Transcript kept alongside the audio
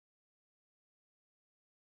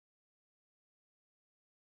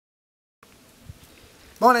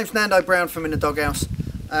My name's Nando Brown from In the Doghouse.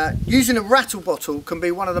 Using a rattle bottle can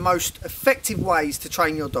be one of the most effective ways to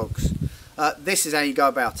train your dogs. This is how you go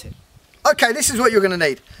about it. Okay, this is what you're going to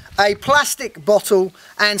need. A plastic bottle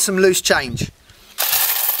and some loose change.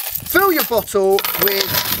 Fill your bottle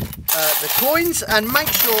with the coins and make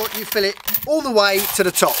sure you fill it all the way to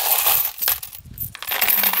the top.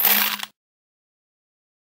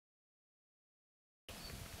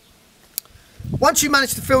 Once you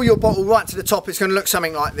manage to fill your bottle right to the top, it's going to look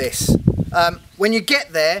something like this. When you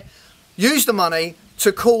get there, use the money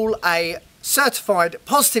to call a certified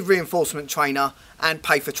positive reinforcement trainer and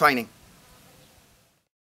pay for training.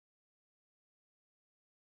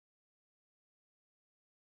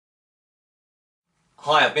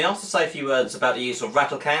 Hi, I've been asked to say a few words about the use of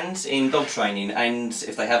rattle cans in dog training and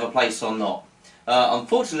if they have a place or not.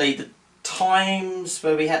 Unfortunately, the times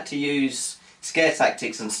where we had to use scare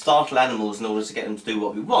tactics and startle animals in order to get them to do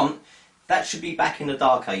what we want, that should be back in the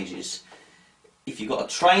dark ages. If you've got a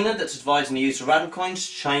trainer that's advising the use of rattle coins,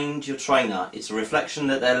 change your trainer. It's a reflection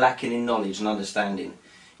that they're lacking in knowledge and understanding.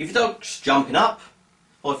 If your dog's jumping up,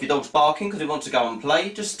 or if your dog's barking because he wants to go and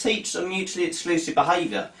play, just teach a mutually exclusive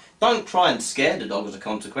behaviour. Don't try and scare the dog as a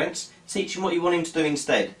consequence. Teach him what you want him to do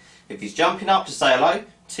instead. If he's jumping up to say hello,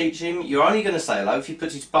 teach him you're only going to say hello if he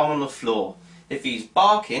puts his bum on the floor. If he's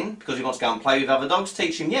barking because he wants to go and play with other dogs,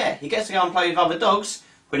 teach him, yeah, he gets to go and play with other dogs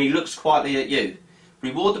when he looks quietly at you.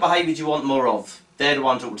 Reward the behaviours you want more of. They're the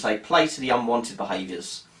ones that will take place of the unwanted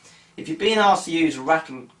behaviours. If you're being asked to use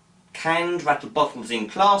rattle bottles in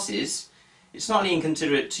classes, it's not only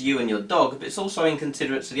inconsiderate to you and your dog, but it's also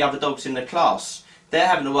inconsiderate to the other dogs in the class. They're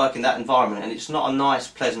having to work in that environment and it's not a nice,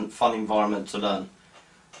 pleasant, fun environment to learn.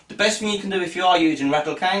 The best thing you can do if you are using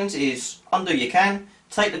rattle cans is undo your can,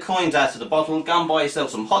 take the coins out of the bottle, go and buy yourself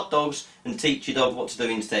some hot dogs and teach your dog what to do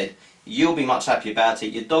instead. You'll be much happier about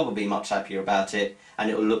it, your dog will be much happier about it, and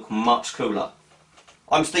it will look much cooler.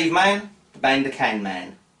 I'm Steve Mann, the Can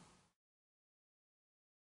Man.